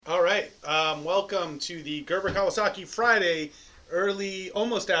welcome to the Gerber Kawasaki Friday early,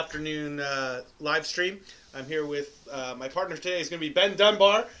 almost afternoon live stream. I'm here with my partner today is going to be Ben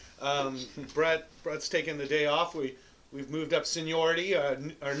Dunbar. Brett's taking the day off. We've moved up seniority, our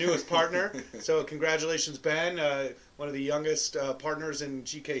newest partner. So congratulations, Ben, one of the youngest partners in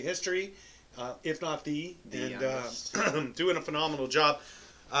GK history, if not the and doing a phenomenal job.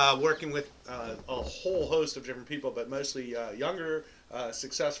 Working with a whole host of different people, but mostly younger,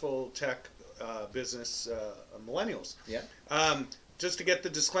 successful tech business millennials. Yeah. Just to get the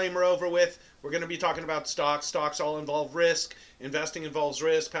disclaimer over with, we're going to be talking about stocks. Stocks all involve risk. Investing involves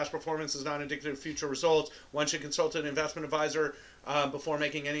risk. Past performance is not indicative of future results. One should consult an investment advisor before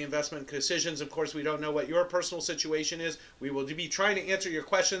making any investment decisions. Of course, we don't know what your personal situation is. We will be trying to answer your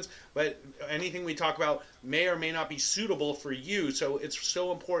questions, but anything we talk about may or may not be suitable for you. So it's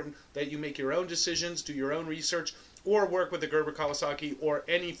so important that you make your own decisions, do your own research, or work with the Gerber Kawasaki or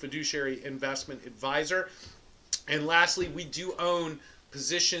any fiduciary investment advisor. And lastly, we do own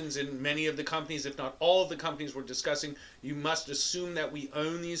positions in many of the companies, if not all of the companies we're discussing. You must assume that we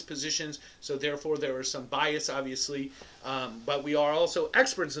own these positions, so therefore there is some bias, obviously, but we are also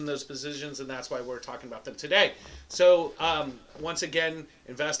experts in those positions, and that's why we're talking about them today. So once again,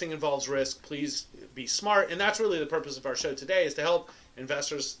 investing involves risk. Please be smart, and that's really the purpose of our show today, is to help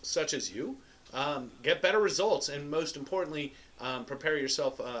investors such as you get better results, and most importantly, prepare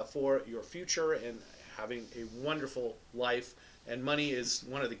yourself for your future and having a wonderful life. And money is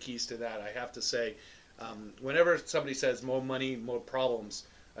one of the keys to that. I have to say, whenever somebody says more money, more problems,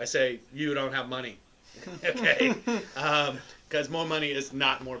 I say, you don't have money. Okay? Because more money is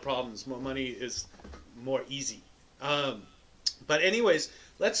not more problems. More money is more easy. But anyways,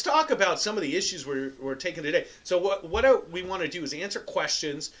 let's talk about some of the issues we're taking today. So what we want to do is answer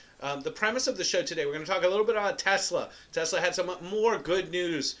questions. The premise of the show today, we're going to talk a little bit about Tesla. Tesla had some more good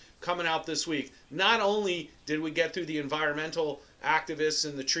news coming out this week. Not only did we get through the environmental activists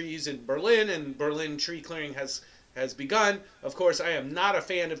and the trees in Berlin, and Berlin tree clearing has begun. Of course, I am not a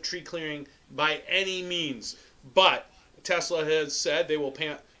fan of tree clearing by any means, but Tesla has said they will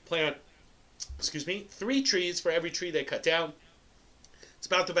plant 3 trees for every tree they cut down. It's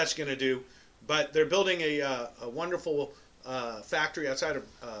about the best you're going to do, but they're building a wonderful factory outside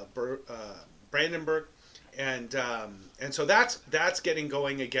of Brandenburg. And so that's getting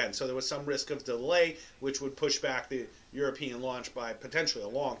going again. So there was some risk of delay, which would push back the European launch by potentially a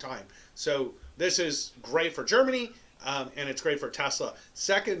long time. So this is great for Germany, and it's great for Tesla.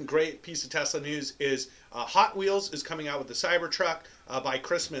 Second great piece of Tesla news is Hot Wheels is coming out with the Cybertruck by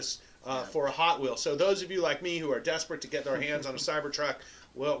Christmas for a Hot Wheel. So those of you like me who are desperate to get their hands on a Cybertruck,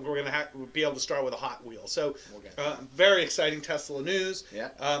 well, we're going to be able to start with a Hot Wheel. So very exciting Tesla news,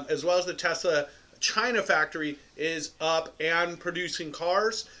 as well as the Tesla China factory is up and producing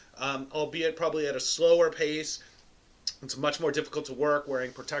cars, albeit probably at a slower pace. It's much more difficult to work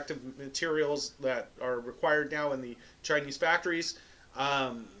wearing protective materials that are required now in the Chinese factories.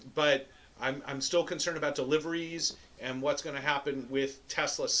 But I'm still concerned about deliveries and what's going to happen with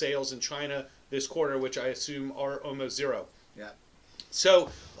Tesla sales in China this quarter, which I assume are almost zero. Yeah. So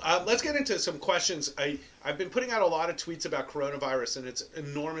let's get into some questions. I've been putting out a lot of tweets about coronavirus and its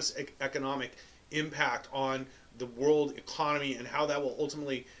enormous economic impact on the world economy and how that will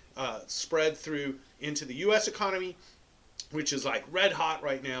ultimately spread through into the U.S. economy, which is like red hot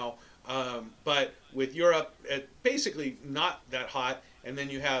right now. But with Europe, basically not that hot. And then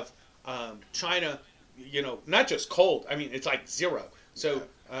you have China, not just cold. I mean, it's like zero. So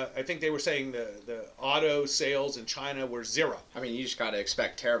I think they were saying the auto sales in China were zero. I mean, you just got to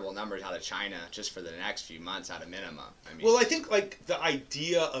expect terrible numbers out of China just for the next few months at a minimum. I mean, well, I think like the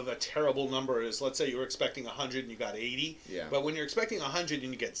idea of a terrible number is, let's say you were expecting 100 and you got 80. Yeah. But when you're expecting 100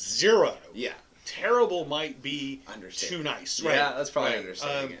 and you get zero, yeah, terrible might be too nice, right? Yeah, that's probably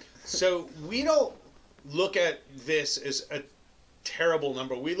understating it. So we don't look at this as a terrible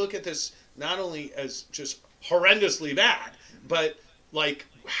number. We look at this not only as just horrendously bad, but like,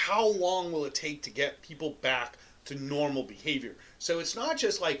 how long will it take to get people back to normal behavior? So it's not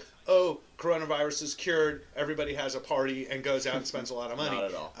just like, oh, coronavirus is cured, everybody has a party and goes out and spends a lot of money.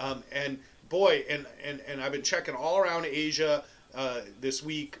 Not at all. And boy, and I've been checking all around Asia this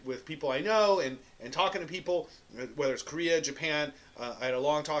week with people I know and talking to people, whether it's Korea, Japan. I had a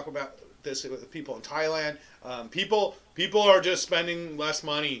long talk about this with people in Thailand. People are just spending less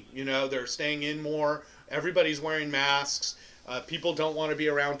money. They're staying in more. Everybody's wearing masks. People don't want to be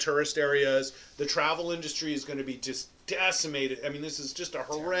around tourist areas. The travel industry is going to be just decimated. I mean, this is just a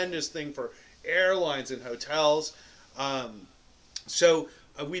horrendous thing for airlines and hotels. So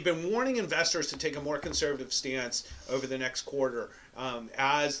we've been warning investors to take a more conservative stance over the next quarter.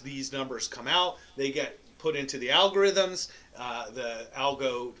 As these numbers come out, they get put into the algorithms. The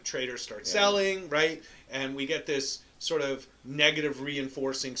algo traders start selling, right? And we get this sort of negative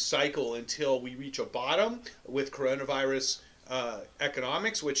reinforcing cycle until we reach a bottom with coronavirus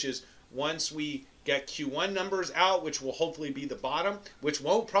economics, which is once we get Q1 numbers out, which will hopefully be the bottom, which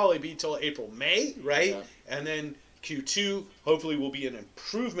won't probably be till April, May, right? Yeah. And then Q2 hopefully will be an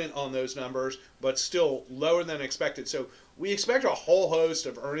improvement on those numbers, but still lower than expected. So we expect a whole host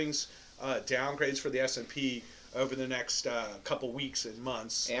of earnings downgrades for the S&P over the next couple weeks and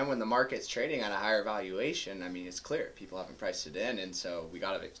months. And when the market's trading at a higher valuation, I mean, it's clear people haven't priced it in, and so we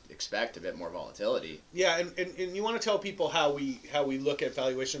got to expect a bit more volatility. Yeah, and you want to tell people how we look at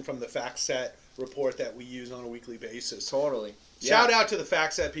valuation from the FactSet report that we use on a weekly basis. Totally. Shout out to the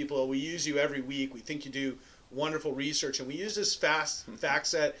FactSet people. We use you every week. We think you do wonderful research, and we use this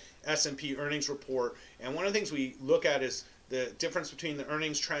FactSet S&P earnings report. And one of the things we look at is the difference between the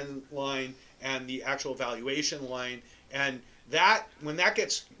earnings trend line and the actual valuation line. And that when that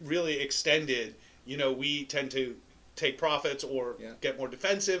gets really extended, we tend to take profits or get more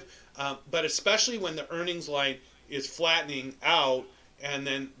defensive. But especially when the earnings line is flattening out and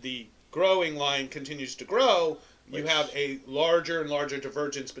then the growing line continues to grow, you have a larger and larger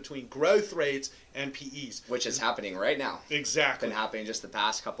divergence between growth rates and PEs. Which is happening right now. Exactly. Been happening just the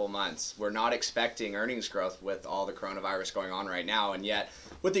past couple months. We're not expecting earnings growth with all the coronavirus going on right now, and yet,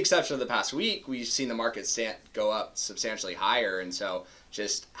 with the exception of the past week, we've seen the market go up substantially higher, and so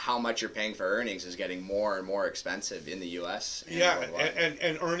just how much you're paying for earnings is getting more and more expensive in the U.S.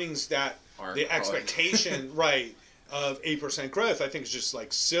 and earnings that aren't the expectation, right, of 8% growth, I think is just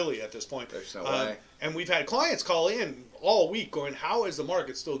like silly at this point. There's no way. And we've had clients call in all week going, how is the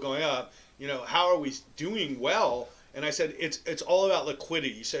market still going up? How are we doing well? And I said, it's all about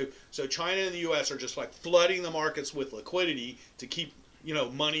liquidity. So China and the U.S. are just like flooding the markets with liquidity to keep,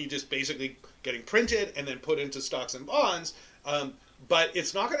 money just basically getting printed and then put into stocks and bonds. But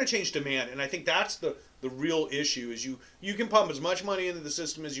it's not going to change demand. And I think that's the real issue is you can pump as much money into the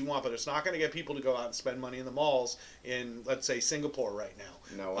system as you want, but it's not going to get people to go out and spend money in the malls in, let's say, Singapore right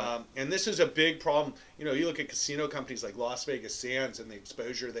now. No way. And this is a big problem. You look at casino companies like Las Vegas Sands and the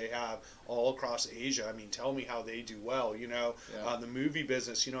exposure they have all across Asia. I mean, tell me how they do well, the movie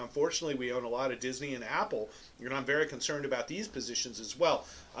business. Unfortunately, we own a lot of Disney and Apple. I'm very concerned about these positions as well.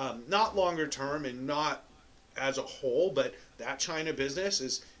 Not longer term and not as a whole, but that China business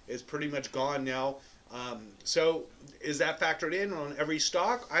is pretty much gone now. So is that factored in on every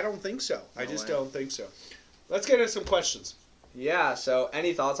stock? I don't think so. I just don't think so. Let's get into some questions. Yeah, so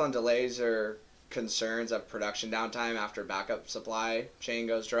any thoughts on delays or concerns of production downtime after backup supply chain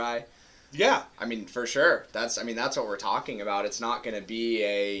goes dry? Yeah. I mean, for sure. That's what we're talking about. It's not going to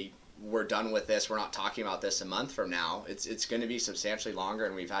be we're done with this, we're not talking about this a month from now. It's going to be substantially longer,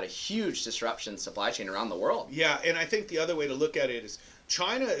 and we've had a huge disruption in supply chain around the world. Yeah, and I think the other way to look at it is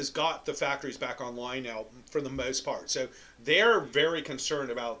China has got the factories back online now for the most part. So they're very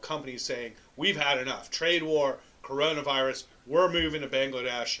concerned about companies saying, we've had enough. Trade war, coronavirus, we're moving to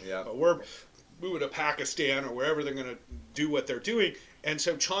Bangladesh, we're moving to Pakistan or wherever they're going to do what they're doing. And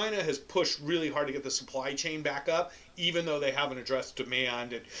so China has pushed really hard to get the supply chain back up, even though they haven't addressed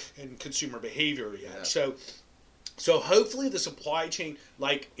demand and consumer behavior yet. Yeah. So hopefully the supply chain,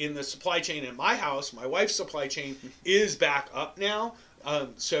 like in the supply chain in my house, my wife's supply chain is back up now.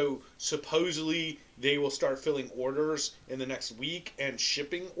 So supposedly they will start filling orders in the next week and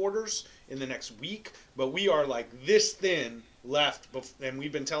shipping orders in the next week. But we are like this thin left, and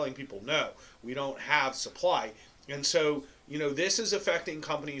we've been telling people, no, we don't have supply. And so, this is affecting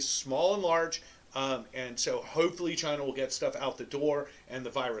companies small and large. And so hopefully China will get stuff out the door and the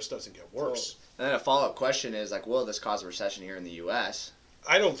virus doesn't get worse. And then a follow-up question is will this cause a recession here in the U.S.?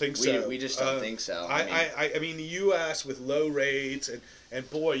 I don't think so. We just don't think so. I mean, the U.S. with low rates and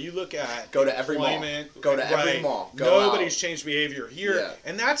boy, you look at go to every mall. Go to every mall. Nobody's changed behavior here,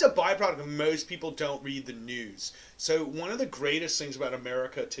 and that's a byproduct of most people don't read the news. So one of the greatest things about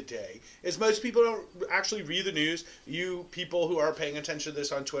America today is most people don't actually read the news. You people who are paying attention to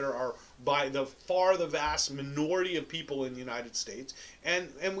this on Twitter are by the vast minority of people in the United States,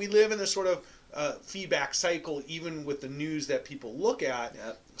 and we live in this sort of feedback cycle even with the news that people look at.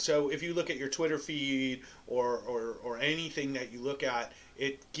 Yep. So if you look at your Twitter feed or anything that you look at,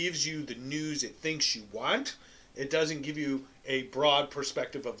 it gives you the news it thinks you want. It doesn't give you a broad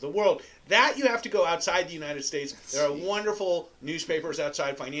perspective of the world. That you have to go outside the United States. There are wonderful newspapers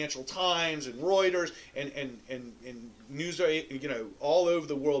outside, Financial Times and Reuters and news, all over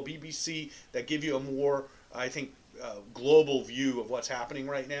the world, BBC, that give you a more, I think, global view of what's happening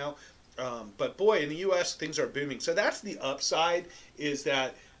right now. But boy, in the U.S., things are booming. So that's the upside, is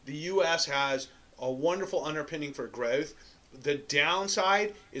that the U.S. has a wonderful underpinning for growth. The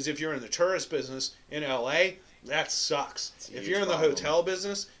downside is if you're in the tourist business in L.A., that sucks. If you're in the hotel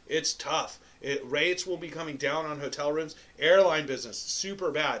business, it's tough. Rates will be coming down on hotel rooms. Airline business,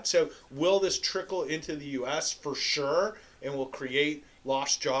 super bad. So will this trickle into the U.S.? For sure, and will create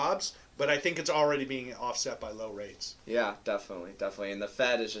lost jobs. But I think it's already being offset by low rates. Yeah, definitely. And the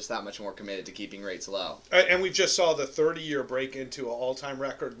Fed is just that much more committed to keeping rates low. And we just saw the 30-year break into an all-time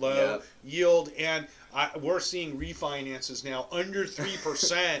record low yield. And we're seeing refinances now under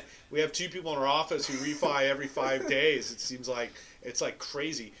 3%. We have 2 people in our office who refi every 5 days. It seems like it's like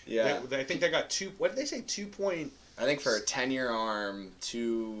crazy. Yeah. I think they got what did they say? I think for a 10-year ARM,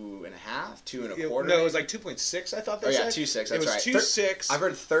 2.5, 2.25. No, it was like 2.6. I thought they said. 2.6. That's right. It was right. 2.6. I've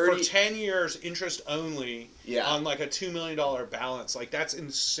heard 30 for 10 years, interest only. Yeah. On like a $2 million balance. Like that's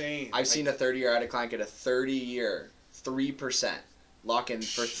insane. I've seen a 30-year. I had a client get a 30-year 3% lock in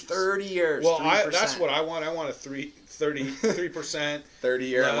for 30 years. Well, 3%. That's what I want. I want a 33%.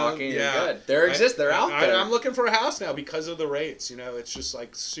 30-year locking. Yeah. Good. They're out there. I'm looking for a house now because of the rates. It's just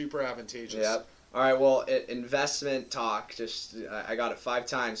like super advantageous. Yep. All right, well, investment talk, I got it 5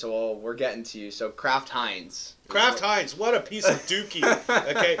 times, so we're getting to you. So Kraft Heinz. Kraft Heinz, what a piece of dookie.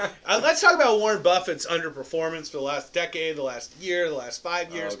 Okay, let's talk about Warren Buffett's underperformance for the last decade, the last year, the last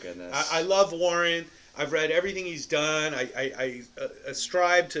 5 years. Oh, goodness. I love Warren. I've read everything he's done. I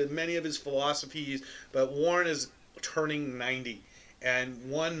ascribe to many of his philosophies, but Warren is turning 90. And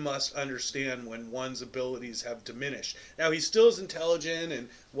one must understand when one's abilities have diminished. Now, he still is intelligent and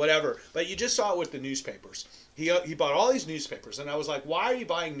whatever, but you just saw it with the newspapers. He bought all these newspapers, and I was like, why are you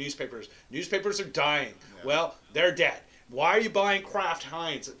buying newspapers? Newspapers are dying. Yeah. Well, they're dead. Why are you buying Kraft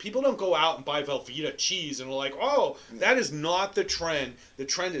Heinz? People don't go out and buy Velveeta cheese and are like, oh, that is not the trend. The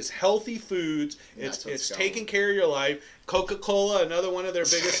trend is healthy foods. It's taking care of your life. Coca-Cola, another one of their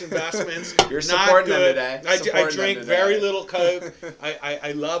biggest investments. You're supporting them today. I drink very little Coke.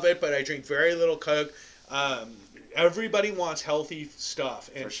 I love it, but I drink very little Coke. Everybody wants healthy stuff.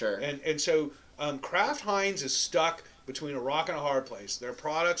 And, for sure. And so Kraft Heinz is stuck between a rock and a hard place. Their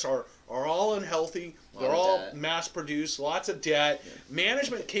products are all unhealthy. They're all mass-produced, lots of debt. Yeah.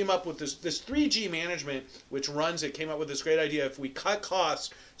 Management came up with this 3G management, which runs it, came up with this great idea. If we cut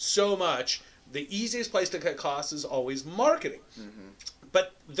costs so much, the easiest place to cut costs is always marketing. Mm-hmm.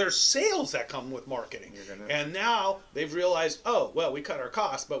 But there's sales that come with marketing. And now they've realized, oh, well, we cut our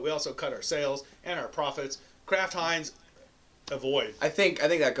costs, but we also cut our sales and our profits. Kraft Heinz, avoid. I think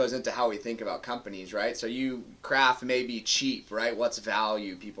that goes into how we think about companies, right? So Kraft may be cheap, right? What's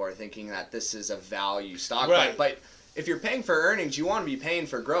value? People are thinking that this is a value stock. Right. But if you're paying for earnings, you want to be paying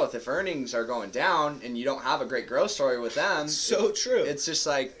for growth. If earnings are going down and you don't have a great growth story with them, true. It's just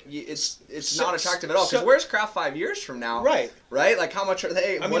like it's not attractive at all. Because where's Kraft 5 years from now? Right. Like how much are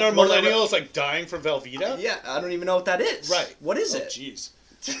they? I mean, are millennials like dying for Velveeta? Yeah, I don't even know what that is. Right. What is it? Jeez.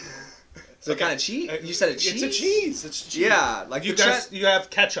 Is it kind of cheese? You said it's cheese? It's a cheese. It's cheese. Yeah. Like you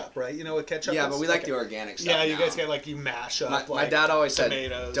have ketchup, right? You know what ketchup is? Yeah, but we like the organic stuff. Yeah, you guys get you mash up my dad always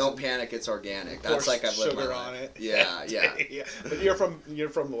tomatoes said, don't panic, it's organic. That's like I've lived my life. on it. Yeah. Yeah. But you're from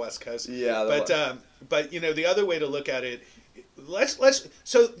the West Coast. Yeah. But the other way to look at it,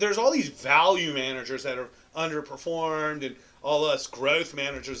 so there's all these value managers that are underperformed and all us growth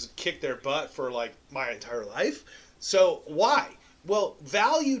managers that kick their butt for like my entire life. So why? Well,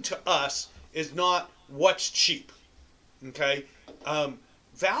 value to us is not what's cheap, okay?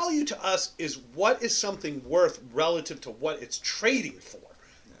 Value to us is what is something worth relative to what it's trading for.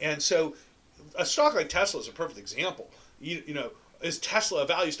 Yeah. And so a stock like Tesla is a perfect example. Is Tesla a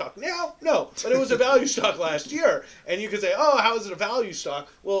value stock now? No, but it was a value stock last year. And you could say, oh, how is it a value stock?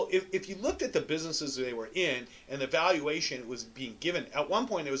 Well, if you looked at the businesses they were in and the valuation was being given, at one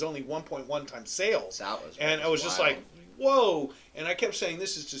point it was only 1.1 times sales. And I was just like, whoa. And I kept saying,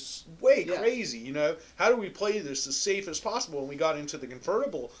 this is just way crazy, How do we play this as safe as possible? And we got into the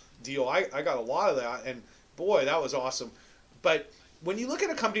convertible deal. I got a lot of that, and boy, that was awesome. But when you look at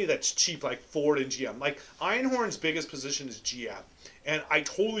a company that's cheap, like Ford and GM, like Einhorn's biggest position is GM. And I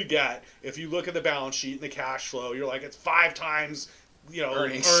totally get, if you look at the balance sheet and the cash flow, you're like, it's 5 times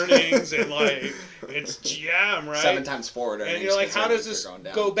earnings and like it's GM, right? 7 times forward earnings. And you're like, how does this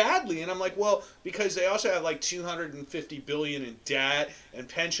go badly? And I'm like, well, because they also have like $250 billion in debt and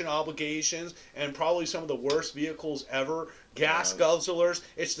pension obligations and probably some of the worst vehicles ever. Gas guzzlers.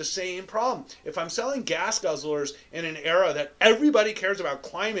 It's the same problem. If I'm selling gas guzzlers in an era that everybody cares about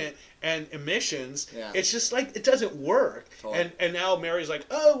climate and emissions, it's just like it doesn't work. Totally. And now Mary's like,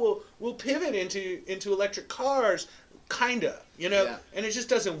 oh, we'll pivot into electric cars. kinda, you know, Yeah. and it just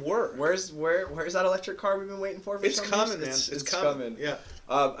doesn't work. Where's that electric car we've been waiting for? It's some coming, years? man. It's coming. Yeah.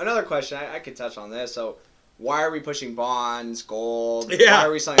 Another question. I could touch on this. So, why are we pushing bonds, gold? Yeah. Why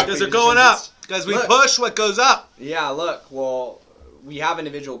are we selling? Because they're going up. Because we push what goes up. Yeah. Look. Well, we have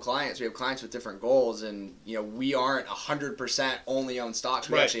individual clients. We have clients with different goals, and we aren't 100% only own stocks.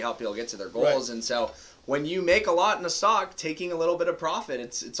 We actually help people get to their goals, and so. When you make a lot in a stock, taking a little bit of profit,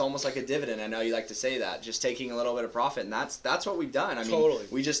 it's almost like a dividend. I know you like to say that, just taking a little bit of profit, and that's what we've done. I mean,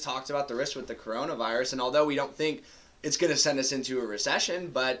 we just talked about the risk with the coronavirus, and although we don't think it's going to send us into a recession,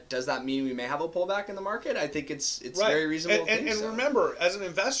 but does that mean we may have a pullback in the market? I think it's very reasonable. And remember, as an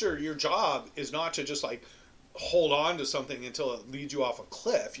investor, your job is not to just like hold on to something until it leads you off a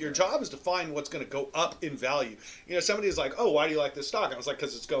cliff. Your job is to find what's going to go up in value. Somebody's like, oh, why do you like this stock? And I was like,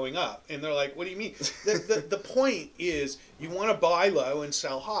 because it's going up. And they're like, what do you mean? The point is you want to buy low and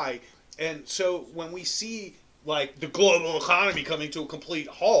sell high. And so when we see like the global economy coming to a complete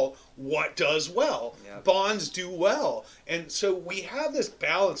halt, what does well? Yep. Bonds do well. And so we have this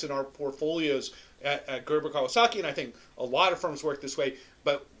balance in our portfolios at Gerber Kawasaki, and I think a lot of firms work this way,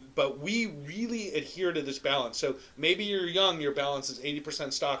 but we really adhere to this balance. So maybe you're young, your balance is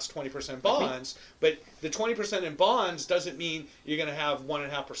 80% stocks, 20% bonds, but the 20% in bonds doesn't mean you're going to have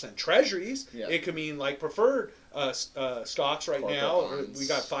 1.5% treasuries. Yeah. It could mean like preferred stocks right now. Bonds. We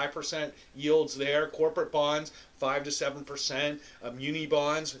got 5% yields there. Corporate bonds, 5 to 7%. Muni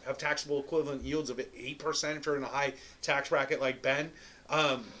bonds have taxable equivalent yields of 8% if you're in a high tax bracket like Ben.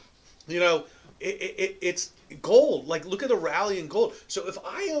 It's gold. Like, look at the rally in gold. So if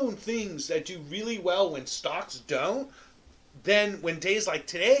I own things that do really well when stocks don't, then when days like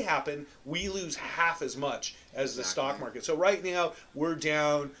today happen, we lose half as much as the stock market. So right now, we're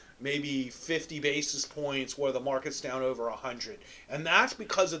down maybe 50 basis points where the market's down over 100. And that's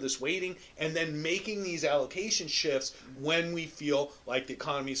because of this waiting and then making these allocation shifts when we feel like the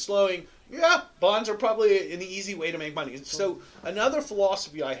economy is slowing. Yeah, bonds are probably an easy way to make money. So another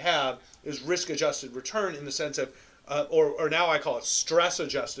philosophy I have is risk-adjusted return in the sense of, or now I call it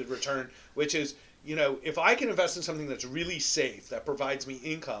stress-adjusted return, which is, if I can invest in something that's really safe, that provides me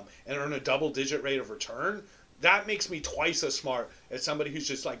income, and earn a double-digit rate of return, that makes me twice as smart as somebody who's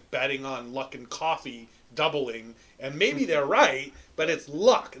just like betting on luck and coffee doubling. And maybe they're right, but it's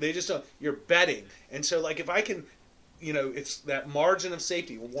luck. They just don't, you're betting. And so like if I can, it's that margin of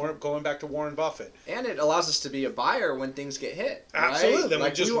safety. Going back to Warren Buffett. And it allows us to be a buyer when things get hit. Absolutely. Right? Then we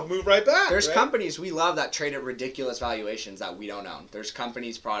just move right back. There's companies we love that trade at ridiculous valuations that we don't own. There's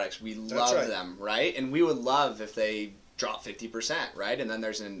companies, products, we love them, right? And we would love if they drop 50%, right? And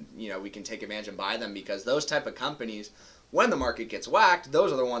then we can take advantage and buy them because those type of companies, when the market gets whacked,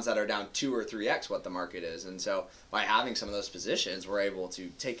 those are the ones that are down 2 or 3x what the market is. And so by having some of those positions, we're able to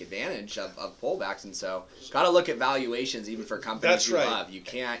take advantage of pullbacks. And so got to look at valuations even for companies you love. You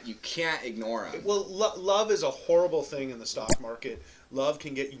can't ignore them. Well, love is a horrible thing in the stock market. Love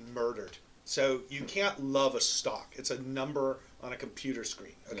can get you murdered. So you can't love a stock. It's a number on a computer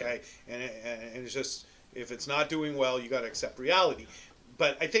screen, okay? Yeah. And it's just, if it's not doing well, you got to accept reality.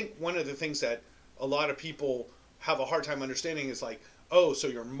 But I think one of the things that a lot of people have a hard time understanding is like, oh, so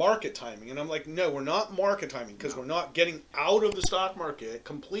you're market timing. And I'm like, no, we're not market timing because we're not getting out of the stock market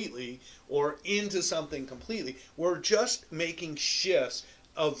completely or into something completely. We're just making shifts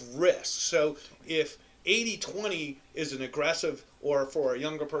of risk. So if 80-20 is an aggressive, or for a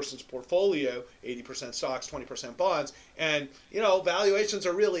younger person's portfolio, 80% stocks, 20% bonds, and valuations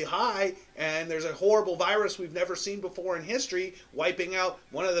are really high, and there's a horrible virus we've never seen before in history wiping out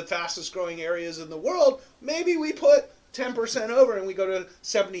one of the fastest growing areas in the world, maybe we put 10% over and we go to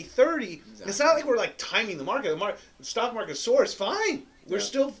 70-30. Exactly. It's not like we're like timing the market. The stock market soars fine. We're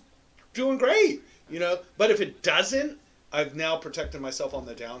still doing great, But if it doesn't, I've now protected myself on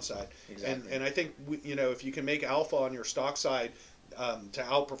the downside. Exactly. And I think, if you can make alpha on your stock side to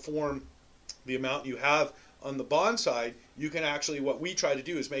outperform the amount you have on the bond side, you can actually, what we try to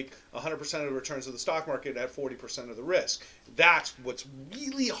do is make 100% of the returns of the stock market at 40% of the risk. That's what's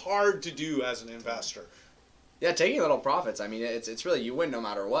really hard to do as an investor. Yeah, taking little profits. I mean, it's really, you win no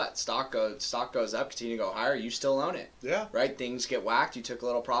matter what. Stock goes up, continue to go higher, you still own it. Yeah. Right? Things get whacked, you took a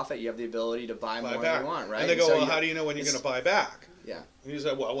little profit, you have the ability to buy more than you want, right? And they go, well, how do you know when you're going to buy back? Yeah. And you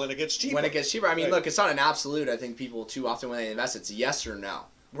say, well, when it gets cheaper. When it gets cheaper. I mean, look, it's not an absolute. I think people too often when they invest, it's yes or no.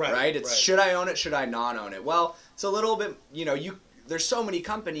 Right? It's should I own it, should I not own it? Well, it's a little bit, there's so many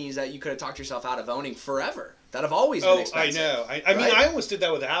companies that you could have talked yourself out of owning forever. That have always been expensive. I know. I mean, I almost did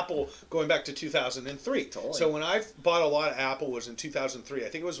that with Apple going back to 2003. Totally. So when I bought a lot of Apple was in 2003. I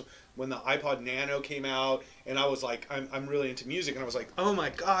think it was when the iPod Nano came out, and I was like, I'm really into music, and I was like, oh my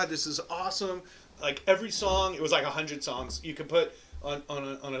God, this is awesome. like every song, it was like 100 songs you could put on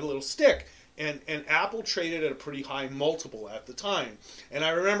a little stick. And Apple traded at a pretty high multiple at the time. And I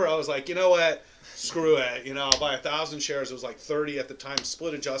remember I was like, you know what? Screw it. You know, I'll buy 1,000 shares. It was like 30 at the time,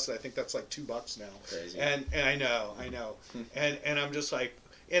 split adjusted. I think that's like $2 now. Crazy. And I know. and I'm just like,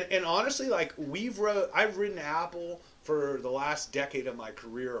 and honestly, like I've ridden Apple for the last decade of my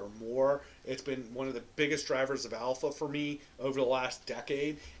career or more. It's been one of the biggest drivers of alpha for me over the last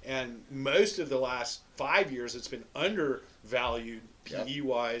decade. And most of the last 5 years, it's been undervalued PE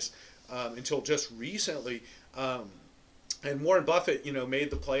wise. Until just recently. And Warren Buffett, you know, made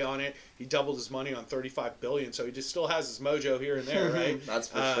the play on it. He doubled his money on $35 billion, so he just still has his mojo here and there, right? That's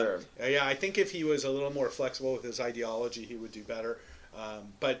for sure. Yeah, I think if he was a little more flexible with his ideology, he would do better.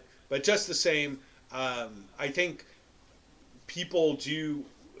 But just the same, I think people do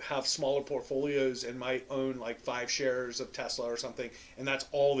have smaller portfolios and might own like 5 shares of Tesla or something, and that's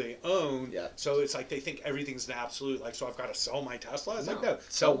all they own. Yeah. So it's like they think everything's an absolute, like, so I've got to sell my Tesla? It's like, no,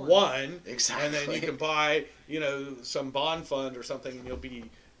 sell sell one. Exactly. And then you can buy, you know, some bond fund or something, and you'll be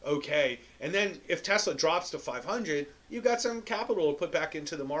okay. And then if Tesla drops to 500, you've got some capital to put back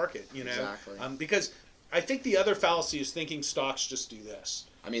into the market, you know? Exactly. Because I think the other fallacy is thinking stocks just do this.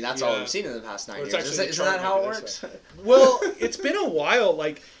 I mean, that's all we've seen in the past 9 years. Isn't that how it works? Well, it's been a while.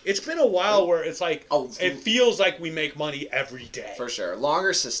 Like, it's been a while where it's like, it feels like we make money every day. For sure.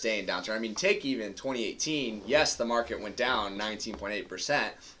 Longer sustained downturn. I mean, take even 2018. Yes, the market went down 19.8%,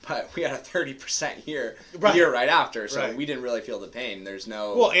 but we had a 30% year right after, so we didn't really feel the pain. There's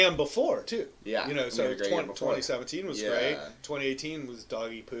no... Well, and before, too. Yeah. You know, so 2017 was great. 2018 was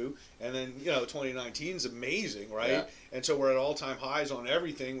doggy poo. And then, you know, 2019 is amazing, right? Yeah. And so we're at all-time highs on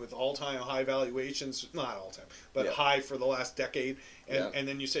everything with all-time high valuations. Not all-time, but high for the last decade. And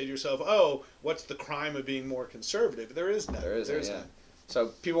then you say to yourself, oh, what's the crime of being more conservative? There is none. There is none. So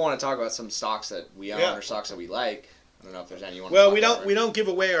people want to talk about some stocks that we own or stocks that we like. I don't know if there's any you want to talk about. We don't give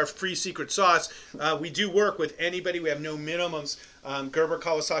away our free secret sauce. We do work with anybody. We have no minimums.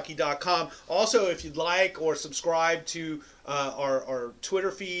 GerberKawasaki.com. Also, if you'd like or subscribe to our Twitter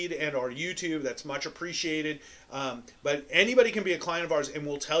feed and our YouTube, that's much appreciated. But anybody can be a client of ours, and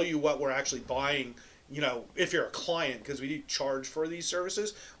we'll tell you what we're actually buying. You know, if you're a client, because we do charge for these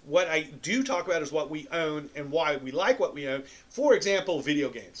services. What I do talk about is what we own and why we like what we own. For example, video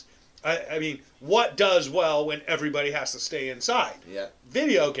games. I mean, what does well when everybody has to stay inside? Yeah.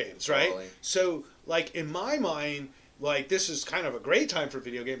 Video games, right? Totally. So, like, in my mind, like, this is kind of a great time for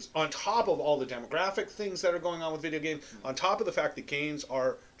video games, on top of all the demographic things that are going on with video games, on top of the fact that games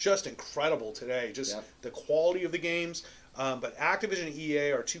are just incredible today, just the quality of the games. But Activision and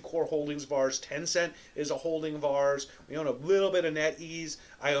EA are 2 core holdings of ours. Tencent is a holding of ours. We own a little bit of NetEase.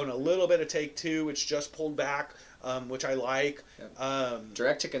 I own a little bit of Take-Two, which just pulled back, which I like.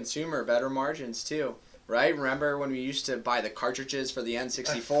 Direct to consumer, better margins too, right? Remember when we used to buy the cartridges for the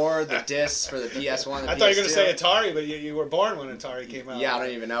N64, the discs for the PS1, the I thought you were going to say Atari, but you were born when Atari came out. Yeah, I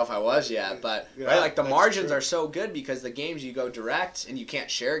don't even know if I was yet, but right, like the margins are so good because the games you go direct and you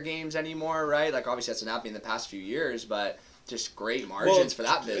can't share games anymore, right? Like obviously that's been happening in the past few years, but just great margins for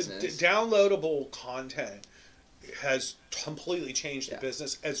that business. Downloadable content has completely changed the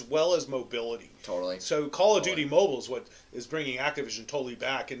business, as well as mobility. Totally. So Call of Duty Mobile is what is bringing Activision totally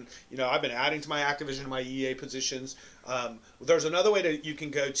back. And, you know, I've been adding to my Activision and my EA positions. There's another way that you can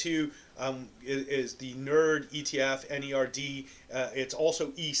go to, is the NERD ETF, NERD. It's also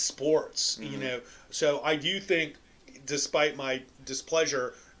esports, you know. So I do think, despite my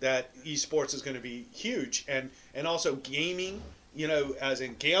displeasure, that esports is going to be huge. And also gaming, you know, as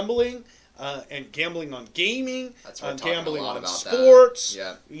in gambling. And gambling on gaming, gambling on sports.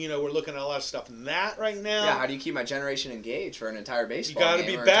 Yeah. You know, we're looking at a lot of stuff in that right now. Yeah, how do you keep my generation engaged for an entire baseball game?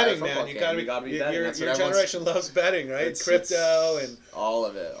 You got to be betting, man. You got to be betting. Your generation loves betting, right? Crypto and all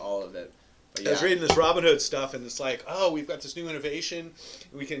of it. But I was reading this Robinhood stuff, and it's like, oh, we've got this new innovation.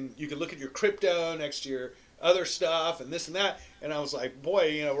 You can look at your crypto next to your other stuff and this and that. And I was like, boy,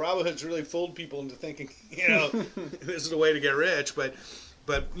 you know, Robinhood's really fooled people into thinking, you know, this is the way to get rich,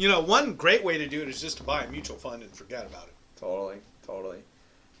 But, you know, one great way to do it is just to buy a mutual fund and forget about it. Totally.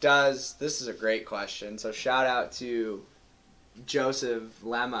 This is a great question. So shout out to Joseph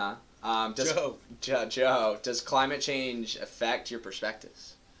Lemma. Joe, does climate change affect your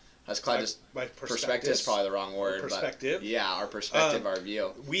perspectives? My perspective is probably the wrong word. Perspective? But our perspective, our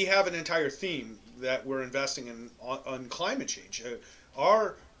view. We have an entire theme that we're investing in on climate change.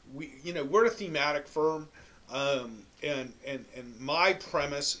 We're a thematic firm. And my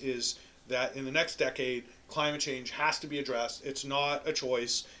premise is that in the next decade, climate change has to be addressed. It's not a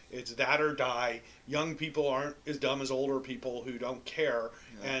choice. It's that or die. Young people aren't as dumb as older people who don't care,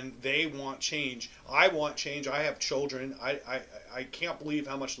 and they want change. I want change. I have children. I can't believe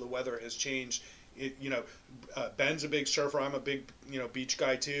how much the weather has changed. Ben's a big surfer. I'm a big beach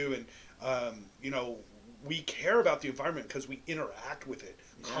guy too, and we care about the environment because we interact with it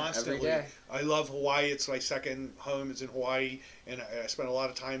constantly. Every day. I love Hawaii. It's my second home is in Hawaii, and I spent a lot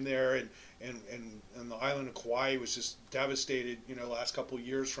of time there. And the island of Kauai was just devastated. Last couple of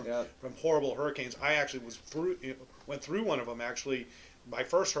years from horrible hurricanes. I actually went through one of them actually, my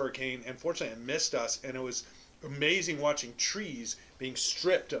first hurricane, and fortunately it missed us, and it was amazing watching trees being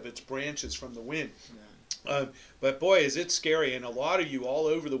stripped of its branches from the wind. But boy, is it scary, and a lot of you all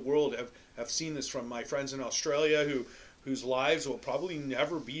over the world have seen this, from my friends in Australia whose lives will probably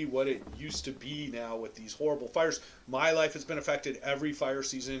never be what it used to be now with these horrible fires. My life has been affected every fire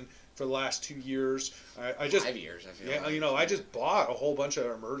season for the last 2 years. I just 5 years, I feel like. I just bought a whole bunch of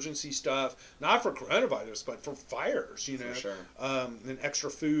emergency stuff, not for coronavirus, but for fires, For sure. And extra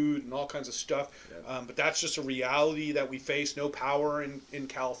food and all kinds of stuff. Yep. But that's just a reality that we face. No power in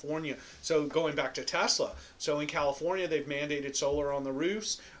California. So going back to Tesla, so in California they've mandated solar on the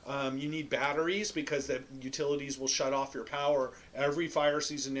roofs. You need batteries because the utilities will shut off your power every fire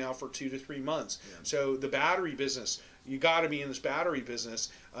season now for 2 to 3 months. Yeah. So the battery business, you got to be in this battery business.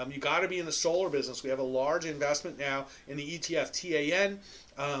 You got to be in the solar business. We have a large investment now in the ETF TAN.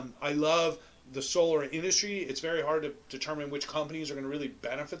 I love the solar industry. It's very hard to determine which companies are going to really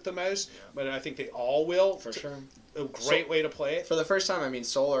benefit the most, but I think they all will. For sure. A great way to play it. For the first time,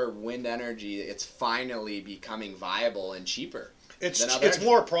 solar, wind energy, it's finally becoming viable and cheaper. It's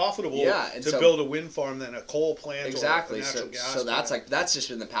more profitable to build a wind farm than a coal plant exactly. or a natural gas so plant. that's just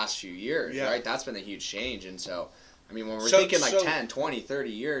been the past few years, right? That's been a huge change. And so, when we're thinking 10, 20, 30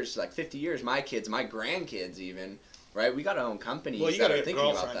 years, 50 years, my kids, my grandkids even, right? We got to own companies you that got are thinking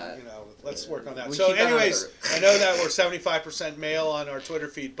about that. Let's work on that. So anyways, I know that we're 75% male on our Twitter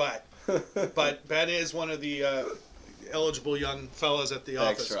feed, but Ben is one of the eligible young fellas at the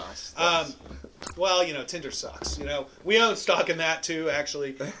office. Thanks. Well, Tinder sucks. We own stock in that too,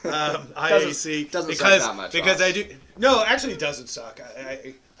 actually. IAC doesn't suck that much. Because I do. No, actually, it doesn't suck.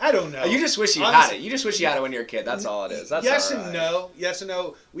 I don't know. You just wish you had it. You just wish you had it when you were a kid. That's all it is. That's yes all right. and no. Yes and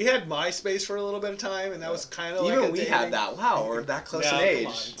no. We had MySpace for a little bit of time, and that was kind of like even we had that. Wow, we're that close in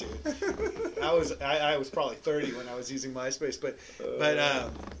age. Come on, dude. I was probably 30 when I was using MySpace, but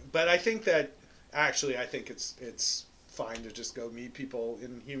I think that actually I think it's fine to just go meet people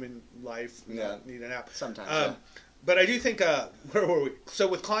in human life. Not need an app sometimes. But I do think where were we? So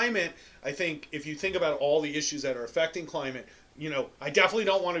with climate, I think if you think about all the issues that are affecting climate. I definitely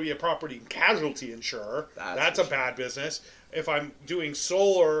don't want to be a property casualty insurer. That's a bad business. If I'm doing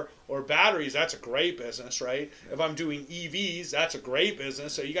solar or batteries, that's a great business, right? Yeah. If I'm doing EVs, that's a great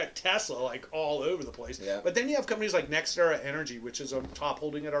business. So you got Tesla all over the place. Yeah. But then you have companies like NextEra Energy, which is a top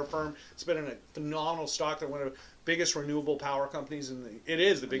holding at our firm. It's been in a phenomenal stock. They're one of the biggest renewable power companies it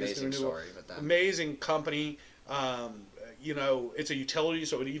is the biggest renewable. Amazing company. It's a utility,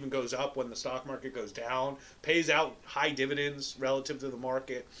 so it even goes up when the stock market goes down. Pays out high dividends relative to the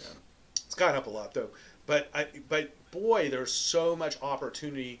market. Yeah. It's gone up a lot though. But boy, there's so much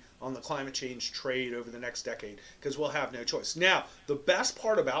opportunity on the climate change trade over the next decade because we'll have no choice. Now, the best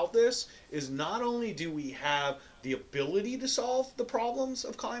part about this is not only do we have the ability to solve the problems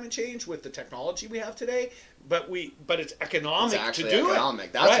of climate change with the technology we have today, but it's economic to do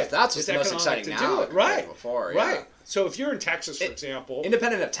it. That's what's the most exciting now. Right. Before, right. So if you're in Texas, for example,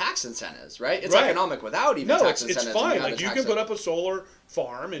 independent of tax incentives, right? It's economic without even tax incentives. It's fine. You can put up a solar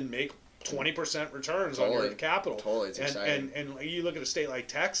farm and make 20% returns on your capital. Totally, it's exciting. And you look at a state like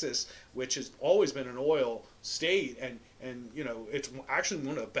Texas, which has always been an oil state, and it's actually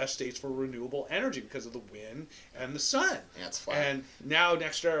one of the best states for renewable energy because of the wind and the sun. Yeah, it's fun. And now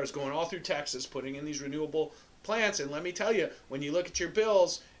NextEra is going all through Texas, putting in these renewable plants. And let me tell you, when you look at your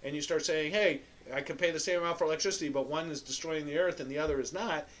bills and you start saying, hey, I can pay the same amount for electricity, but one is destroying the earth and the other is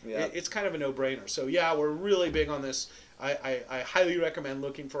not, it's kind of a no-brainer. So, yeah, we're really big on this. I highly recommend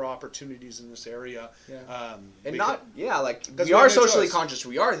looking for opportunities in this area. Yeah. We are socially conscious.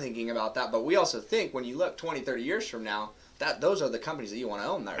 We are thinking about that, but we also think when you look 20, 30 years from now, those are the companies that you want to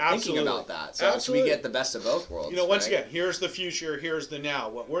own that are thinking about that. So we get the best of both worlds. Once again, here's the future, here's the now.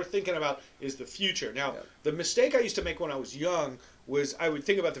 What we're thinking about is the future. Now, the mistake I used to make when I was young was I would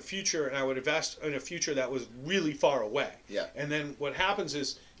think about the future and I would invest in a future that was really far away. Yeah. And then what happens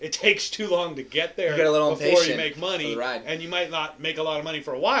is it takes too long to get there get a little before you make money. For the ride. And you might not make a lot of money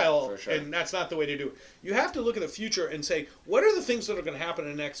for a while. For sure. And that's not the way to do it. You have to look at the future and say, what are the things that are going to happen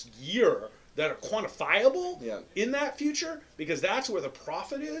in the next year that are quantifiable Yeah. in that future, because that's where the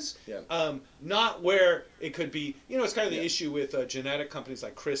profit is. Yeah. Not where it could be. It's kind of the Yeah. issue with genetic companies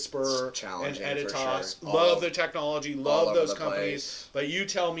like CRISPR and challenging, for Editas. sure. Love the technology, love over those the companies, place. but you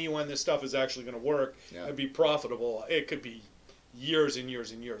tell me when this stuff is actually going to work Yeah. and be profitable. It could be years and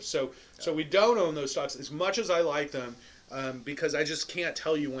years and years. So we don't own those stocks as much as I like them, because I just can't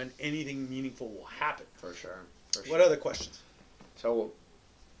tell you when anything meaningful will happen. For sure. What other questions? So,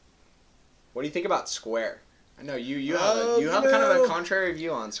 what do you think about Square? I know you have kind of a contrary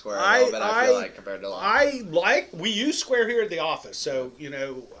view on Square a little bit, I feel like, compared to a lot. We use Square here at the office, so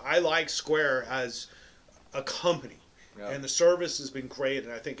I like Square as a company, Yeah. and the service has been great,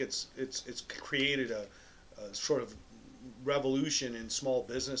 and I think it's created a sort of revolution in small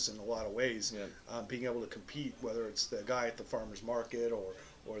business in a lot of ways. Yeah. Being able to compete, whether it's the guy at the farmer's market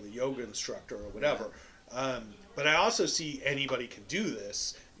or the yoga instructor or whatever. But I also see anybody can do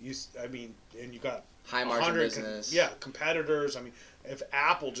this. And you got High margin business. Competitors. If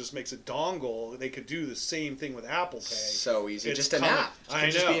Apple just makes a dongle, they could do the same thing with Apple Pay. So easy. It's just an coming. app. It I could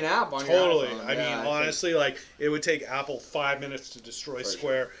know. just be an app on Totally. your iPhone. Honestly, it would take Apple 5 minutes to destroy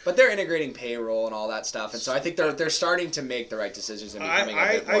Square. Sure. But they're integrating payroll and all that stuff, and so I think they're starting to make the right decisions and becoming a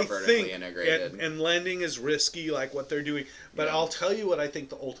bit more vertically integrated. And lending is risky, like what they're doing. But I'll tell you what I think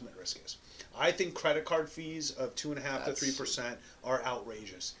the ultimate risk is. I think credit card fees of 2.5% to 3% are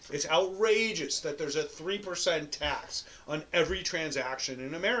outrageous. It's outrageous that there's a 3% tax on every transaction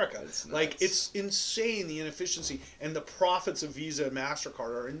in America. It's insane, the inefficiency, and the profits of Visa and MasterCard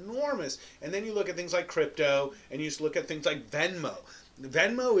are enormous. And then you look at things like crypto, and you look at things like Venmo.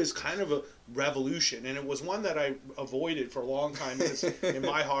 Venmo is kind of a revolution, and it was one that I avoided for a long time because in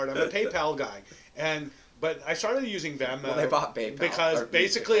my heart I'm a PayPal guy. But I started using Venmo. Well, they bought PayPal. Because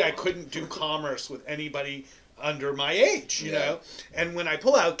basically I couldn't do commerce with anybody under my age, you know? And when I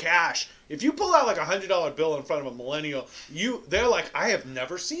pull out cash, if you pull out like $100 bill in front of a millennial, they're like, I have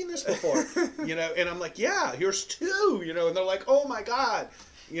never seen this before, And I'm like, yeah, here's two, And they're like, oh my God,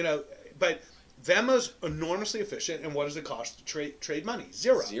 But Venmo's enormously efficient, and what does it cost to trade money?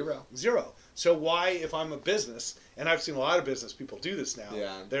 Zero. So why, if I'm a business, and I've seen a lot of business people do this now,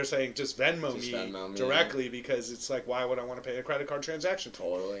 they're saying just Venmo me directly, because it's like, why would I want to pay a credit card transaction fee?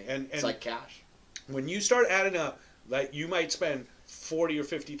 Totally. And it's like cash. When you start adding up, like, you might spend $40,000 or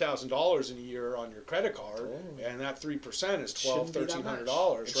 $50,000 in a year on your credit card, and that 3% is $1,200-$1,300,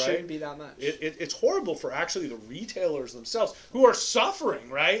 right? It shouldn't be that much. It's horrible for actually the retailers themselves, who are suffering,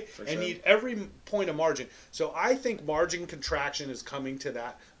 right? Need every point of margin. So I think margin contraction is coming to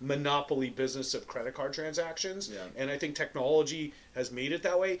that monopoly business of credit card transactions, and I think technology has made it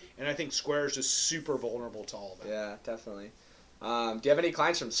that way, and I think Square is just super vulnerable to all that. Yeah, definitely. Do you have any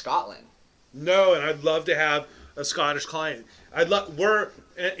clients from Scotland? No, and I'd love to have a Scottish client. We're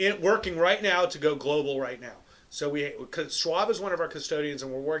working right now to go global right now. So Schwab is one of our custodians,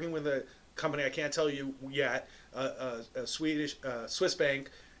 and we're working with a company I can't tell you yet, a Swiss bank,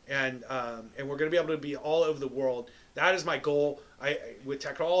 and we're going to be able to be all over the world. That is my goal. With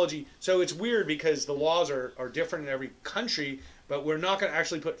technology. So it's weird because the laws are different in every country, but we're not going to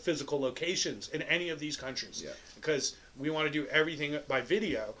actually put physical locations in any of these countries because we want to do everything by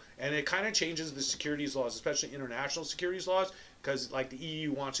video, and it kind of changes the securities laws, especially international securities laws, because like the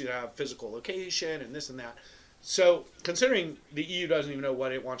EU wants you to have physical location and this and that. So considering the EU doesn't even know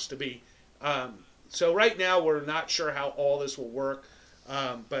what it wants to be, so right now we're not sure how all this will work,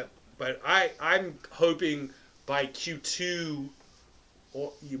 but I'm hoping by Q2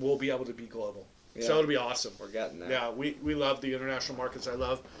 you will be able to be global. So it'll be awesome. We're getting there. Yeah, we love the international markets. I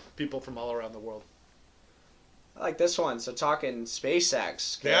love people from all around the world. I like this one. So talking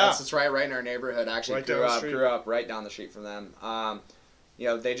SpaceX. It's right in our neighborhood. Actually, grew up right down the street from them.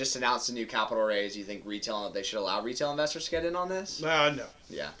 They just announced a new capital raise. You think they should allow retail investors to get in on this? No.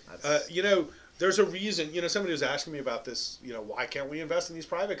 Yeah. There's a reason. Somebody was asking me about this. Why can't we invest in these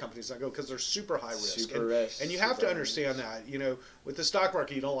private companies? And I go, because they're super high risk. And you have to understand that. With the stock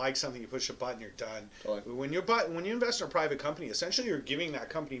market, you don't like something, you push a button, you're done. Totally. When you invest in a private company, essentially you're giving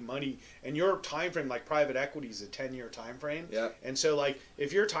that company money, and your time frame, like private equity, is a 10-year time frame. Yeah. And so, like,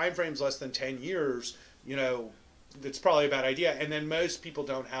 if your time frame's less than 10 years, that's probably a bad idea. And then most people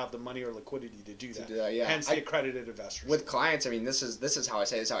don't have the money or liquidity to do that. Hence the accredited investors. With clients, this is how I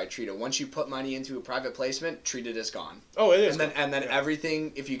say, this is how I treat it. Once you put money into a private placement, treat it as gone. Oh, it is. And then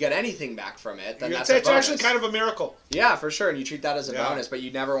everything, if you get anything back from it, then that's it's actually kind of a miracle. Yeah, for sure. And you treat that as a bonus, but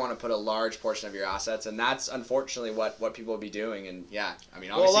you never want to put a large portion of your assets, and that's unfortunately what people will be doing. And obviously,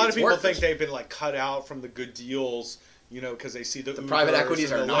 a lot of people think they've been like cut out from the good deals because they see the private Ubers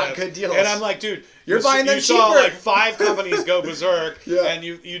equities and are the not Lyft. good deals. And I'm like, dude, You're buying them you saw cheaper. like 5 companies go berserk, Yeah. and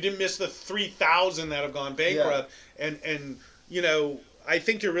you didn't miss the 3,000 that have gone bankrupt. And I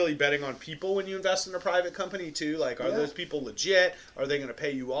think you're really betting on people when you invest in a private company too. Like, are those people legit? Are they going to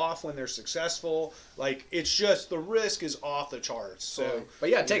pay you off when they're successful? Like, it's just the risk is off the charts. So,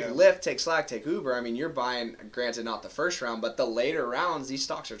 but yeah, take Lyft, take Slack, take Uber. I mean, you're buying, granted, not the first round, but the later rounds, these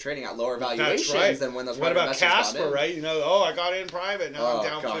stocks are trading at lower valuations than when those. What about Casper? Right? I got in private. Now I'm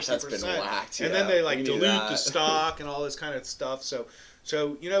down 50%. That's been whacked. And then they dilute the stock and all this kind of stuff. So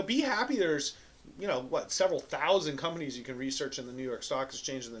be happy. There's several thousand companies you can research in the New York Stock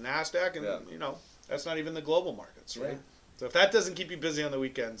Exchange and the NASDAQ, and that's not even the global markets, right? So if that doesn't keep you busy on the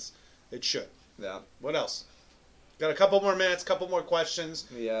weekends, it should. Yeah. What else? Got a couple more minutes, couple more questions.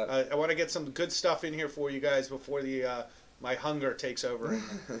 Yeah. I want to get some good stuff in here for you guys before my hunger takes over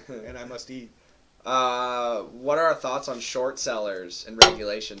and I must eat. What are our thoughts on short sellers and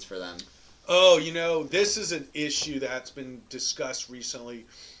regulations for them? Oh, this is an issue that's been discussed recently.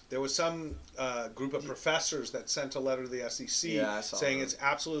 There was some group of professors that sent a letter to the SEC saying it's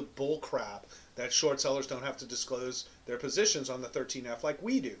absolute bull crap that short sellers don't have to disclose their positions on the 13F like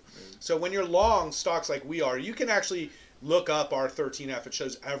we do. So when you're long stocks like we are, you can actually look up our 13F. It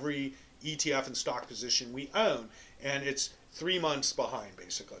shows every ETF and stock position we own, and it's 3 months behind,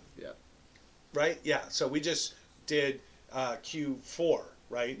 basically. Yeah. Right? Yeah. So we just did Q4,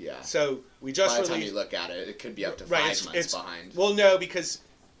 right? Yeah. So we just By the time you look at it, it could be up to 5 months behind. Well, no, because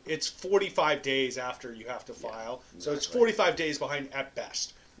it's 45 days after you have to file. Yeah, exactly. So it's 45 days behind at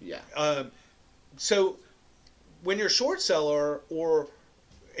best. Yeah. So when you're a short seller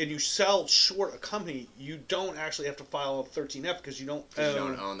and you sell short a company, you don't actually have to file a 13F because you don't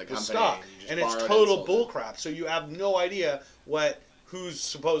own the company, stock. And it's total bullcrap. So you have no idea who's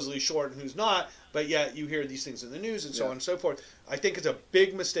supposedly short and who's not, but yet you hear these things in the news and so on and so forth. I think it's a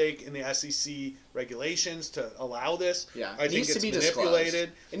big mistake in the SEC regulations to allow this. Yeah, I think it's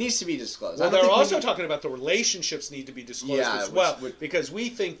manipulated. It needs to be disclosed. Well, they're also talking about the relationships need to be disclosed as well, because we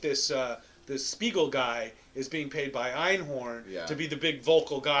think this Spiegel guy is being paid by Einhorn to be the big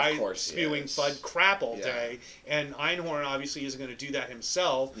vocal guy spewing FUD crap all day, and Einhorn obviously isn't going to do that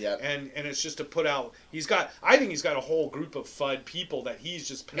himself. And it's just to put out. I think he's got a whole group of FUD people that he's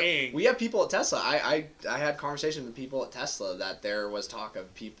just paying. We have people at Tesla. I had conversations with people at Tesla that there was talk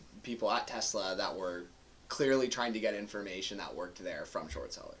of people at Tesla that were clearly trying to get information that worked there from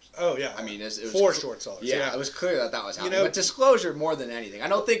short sellers. Oh yeah, I mean it was for short sellers. Yeah, it was clear that was happening. But disclosure more than anything. I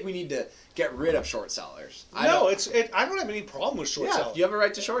don't think we need to get rid of short sellers. I don't have any problem with short sellers. You have a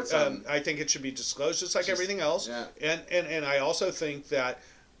right to short sell. I think it should be disclosed just like everything else. Yeah. And I also think that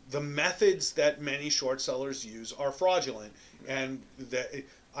the methods that many short sellers use are fraudulent and that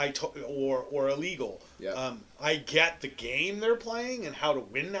or illegal. Yeah. I get the game they're playing and how to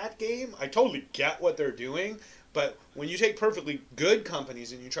win that game. I totally get what they're doing. But when you take perfectly good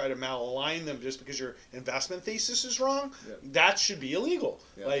companies and you try to malign them just because your investment thesis is wrong, that should be illegal.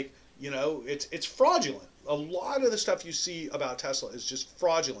 Yeah. It's fraudulent. A lot of the stuff you see about Tesla is just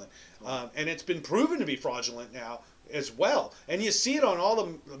fraudulent. And it's been proven to be fraudulent now as well. And you see it on all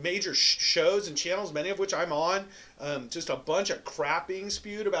the major shows and channels, many of which I'm on. Just a bunch of crap being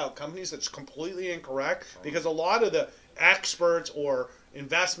spewed about companies that's completely incorrect because a lot of the experts or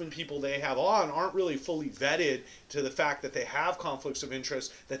investment people they have on aren't really fully vetted to the fact that they have conflicts of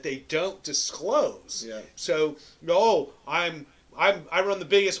interest that they don't disclose. Yeah. So, I run the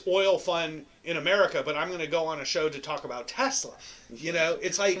biggest oil fund in America, but I'm going to go on a show to talk about Tesla.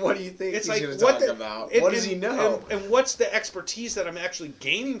 It's like, what do you think he's going to talk about? What does he know? And what's the expertise that I'm actually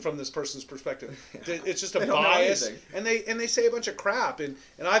gaining from this person's perspective? It's just a bias, and they say a bunch of crap, and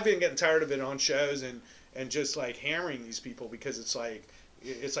I've been getting tired of it on shows and just like hammering these people because it's like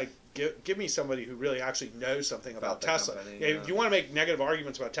give me somebody who really actually knows something about Tesla. If you want to make negative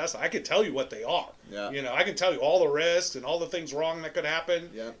arguments about Tesla, I can tell you what they are. Yeah. I can tell you all the risks and all the things wrong that could happen.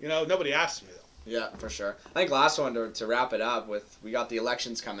 Yeah. Nobody asked me though. Yeah, for sure. I think last one to wrap it up with, we got the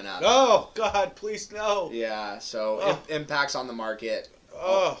elections coming up. Oh God, please no. Yeah. So impacts on the market.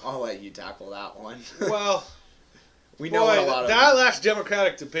 I'll let you tackle that one. Well, we know a lot of that last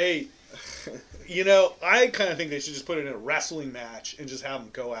Democratic debate. I kind of think they should just put it in a wrestling match and just have them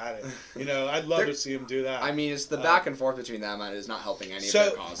go at it. I'd love to see them do that. I mean, it's the back and forth between them and it is not helping any of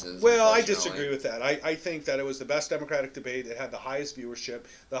their causes. Well, I disagree with that. I think that it was the best Democratic debate. It had the highest viewership.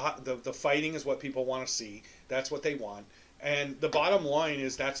 The fighting is what people want to see. That's what they want. And the bottom line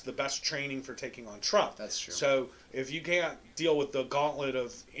is that's the best training for taking on Trump. That's true. So if you can't deal with the gauntlet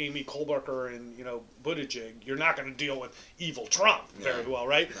of Amy Klobuchar and Buttigieg, you're not going to deal with evil Trump very well,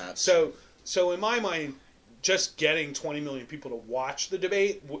 right? So in my mind, just getting 20 million people to watch the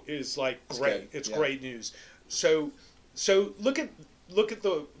debate is like great. It's great news. So look at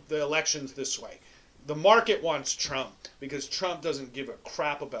the elections this way. The market wants Trump because Trump doesn't give a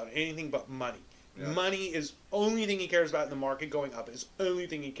crap about anything but money. Yeah. Money is only thing he cares about, in the market going up is only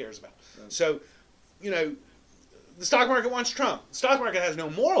thing he cares about. Yeah. So, the stock market wants Trump. The stock market has no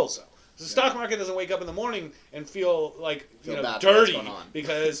morals, though. The stock market doesn't wake up in the morning and feel like dirty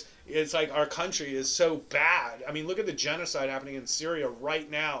because it's like our country is so bad. I mean, look at the genocide happening in Syria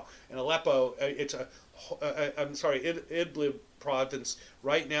right now in Aleppo. It's Idlib province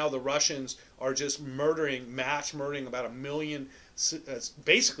right now. The Russians are just mass murdering about 1 million,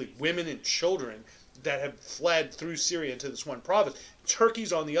 basically women and children that have fled through Syria into this one province.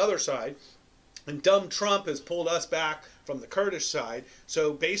 Turkey's on the other side. And dumb Trump has pulled us back from the Kurdish side.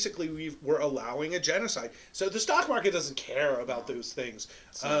 So basically, we're allowing a genocide. So the stock market doesn't care about those things.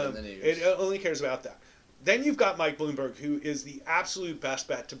 It only cares about that. Then you've got Mike Bloomberg, who is the absolute best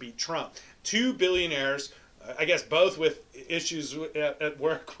bet to beat Trump. 2 billionaires, I guess both with issues at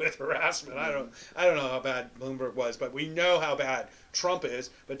work with harassment. I don't know how bad Bloomberg was, but we know how bad Trump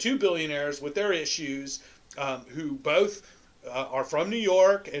is. But 2 billionaires with their issues, who both are from New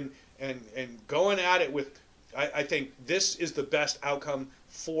York and going at it with, I think this is the best outcome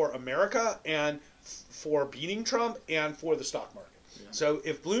for America and for beating Trump and for the stock market. Yeah. So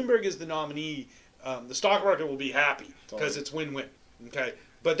if Bloomberg is the nominee, the stock market will be happy because it's win-win. Okay,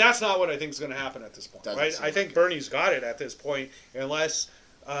 but that's not what I think is going to happen at this point, right? I think Bernie's got it at this point, unless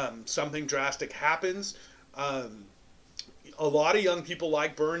something drastic happens. A lot of young people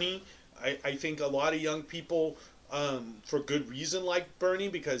like Bernie. I think a lot of young people, for good reason, like Bernie,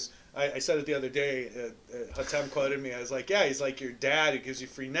 because I said it the other day. Hatem quoted me. I was like, "Yeah, he's like your dad who gives you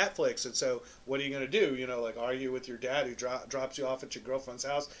free Netflix." And so, what are you going to do? Like argue with your dad who drops you off at your girlfriend's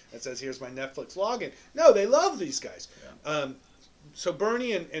house and says, "Here's my Netflix login." No, they love these guys. Yeah. So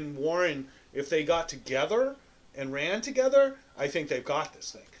Bernie and Warren, if they got together and ran together, I think they've got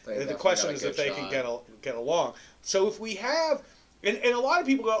this thing. The question is if they can get along. So if we have, and a lot of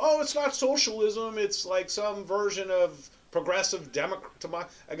people go, "Oh, it's not socialism. It's like some version of progressive democrat."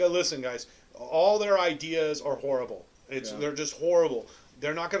 I go, listen, guys, all their ideas are horrible. They're just horrible.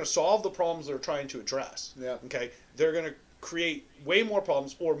 They're not going to solve the problems they're trying to address. Yeah. Okay. They're going to create way more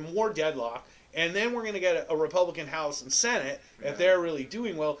problems or more deadlock, and then we're going to get a Republican House and Senate if they're really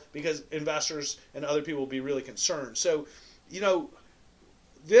doing well, because investors and other people will be really concerned. So,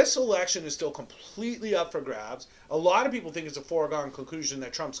 this election is still completely up for grabs. A lot of people think it's a foregone conclusion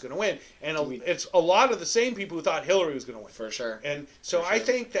that Trump's going to win. And it's a lot of the same people who thought Hillary was going to win. For sure. And so I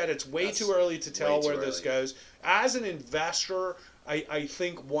think that it's way too early to tell where this goes. As an investor, I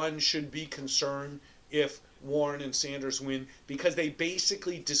think one should be concerned if Warren and Sanders win, because they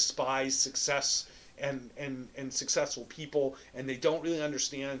basically despise success and successful people, and they don't really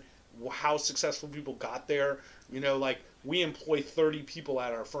understand how successful people got there. Like, we employ 30 people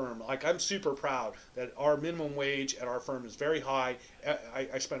at our firm. Like, I'm super proud that our minimum wage at our firm is very high.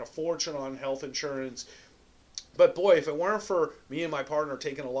 I spent a fortune on health insurance. But boy, if it weren't for me and my partner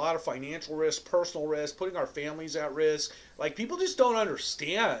taking a lot of financial risk, personal risk, putting our families at risk, like, people just don't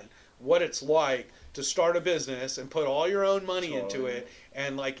understand what it's like to start a business and put all your own money into it,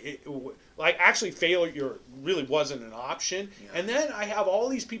 and actually failure really wasn't an option. Yeah. And then I have all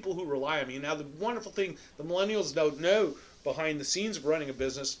these people who rely on me. Now, the wonderful thing, the millennials don't know behind the scenes of running a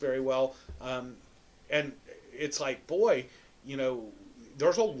business very well, and it's like, boy,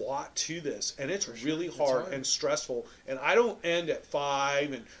 there's a lot to this, and it's really hard and stressful. And I don't end at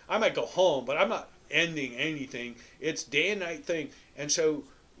 5, and I might go home, but I'm not ending anything. It's day and night thing. And so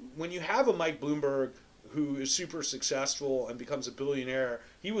when you have a Mike Bloomberg who is super successful and becomes a billionaire,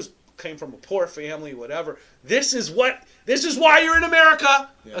 came from a poor family, whatever. This is why you're in America,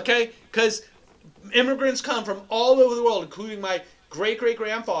 okay? Because immigrants come from all over the world, including my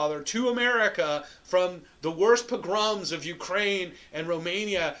great-great-grandfather, to America from the worst pogroms of Ukraine and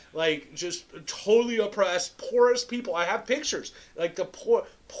Romania, like just totally oppressed, poorest people. I have pictures, like the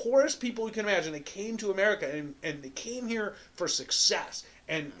poorest people you can imagine. They came to America, and they came here for success.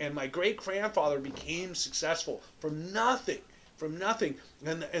 And my great-grandfather became successful from nothing.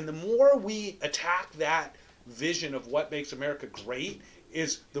 And the more we attack that vision of what makes America great,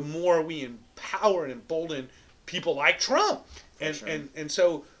 is the more we empower and embolden people like Trump. And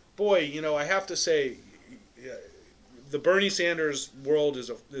so, boy, I have to say, the Bernie Sanders world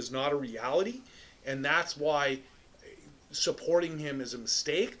is not a reality, and that's why supporting him is a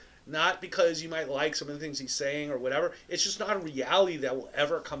mistake. Not because you might like some of the things he's saying or whatever. It's just not a reality that will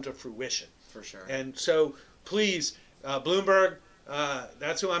ever come to fruition. For sure. And so, please, Bloomberg,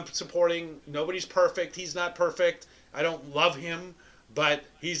 That's who I'm supporting. Nobody's perfect. He's not perfect. I don't love him, but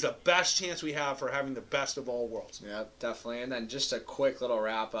he's the best chance we have for having the best of all worlds. Yeah, definitely. And then just a quick little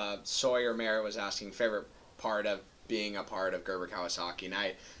wrap up. Sawyer Merritt was asking favorite part of being a part of Gerber Kawasaki. And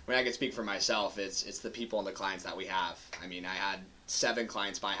I can speak for myself, it's the people and the clients that we have. I mean, I had 7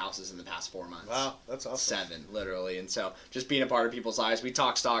 clients buy houses in the past 4 months. Wow, that's awesome. 7, literally. And so just being a part of people's lives. We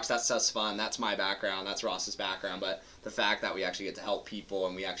talk stocks. That's fun. That's my background. That's Ross's background. But the fact that we actually get to help people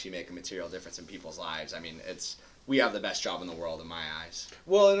and we actually make a material difference in people's lives, I mean, we have the best job in the world in my eyes.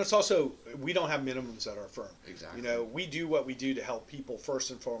 Well, and it's also, we don't have minimums at our firm. Exactly. You know, we do what we do to help people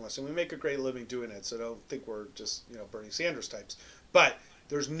first and foremost, and we make a great living doing it, so don't think we're just, Bernie Sanders types. But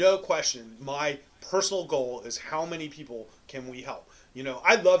there's no question, my personal goal is how many people can we help?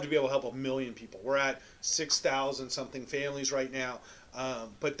 I'd love to be able to help 1 million people. We're at 6,000 something families right now.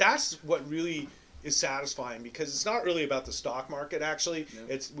 But that's what really is satisfying, because it's not really about the stock market, actually.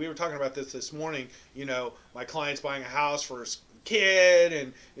 Yeah. We were talking about this morning. My client's buying a house for his kid,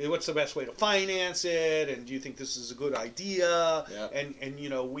 and what's the best way to finance it, and do you think this is a good idea? Yeah.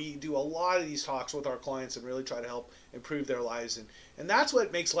 And we do a lot of these talks with our clients and really try to help improve their lives, and that's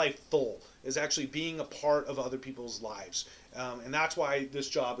what makes life full, is actually being a part of other people's lives. And that's why this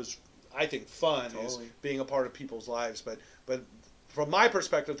job is, I think, fun. Totally. Is being a part of people's lives. But from my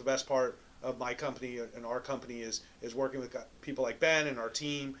perspective, the best part of my company and our company is working with people like Ben and our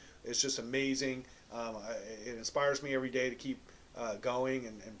team. It's just amazing. It inspires me every day to keep going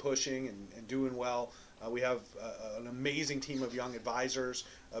and pushing and doing well. We have an amazing team of young advisors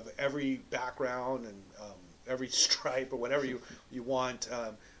of every background and every stripe or whatever you want.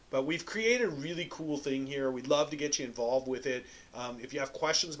 But we've created a really cool thing here. We'd love to get you involved with it. If you have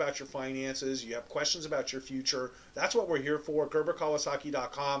questions about your finances, you have questions about your future, that's what we're here for.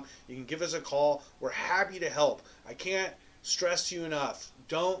 GerberKawasaki.com. You can give us a call. We're happy to help. I can't stress to you enough.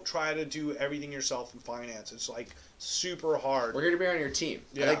 Don't try to do everything yourself in finance. It's like super hard. We're here to be on your team.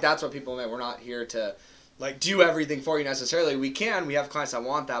 Yeah. I think that's what people meant. We're not here to do everything for you necessarily. We have clients that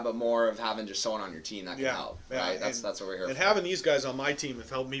want that, but more of having just someone on your team that can help. Yeah. Right? That's what we're here for. And having these guys on my team have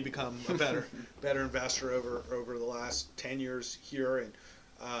helped me become a better investor over the last 10 years here. And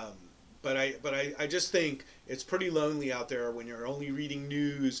but I just think it's pretty lonely out there when you're only reading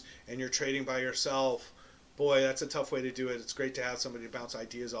news and you're trading by yourself. Boy, that's a tough way to do it. It's great to have somebody to bounce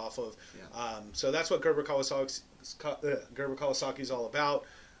ideas off of. Yeah. So that's what Gerber Kawasaki is all about.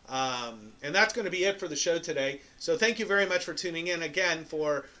 And that's going to be it for the show today. So thank you very much for tuning in again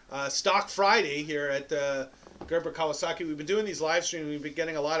for Stock Friday here at Gerber Kawasaki. We've been doing these live streams. We've been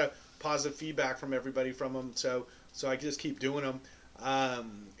getting a lot of positive feedback from everybody from them. So I just keep doing them.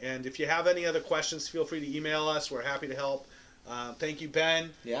 And if you have any other questions, feel free to email us. We're happy to help. Thank you,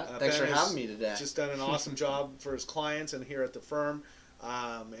 Ben. Yeah, thanks Ben for having me today. Just done an awesome job for his clients and here at the firm.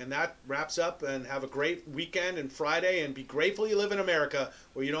 And that wraps up, and have a great weekend and Friday, and be grateful you live in America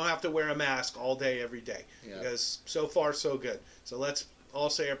where you don't have to wear a mask all day, every day. Yeah. Because so far, so good. So let's all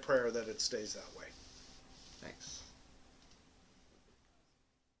say a prayer that it stays that way. Thanks.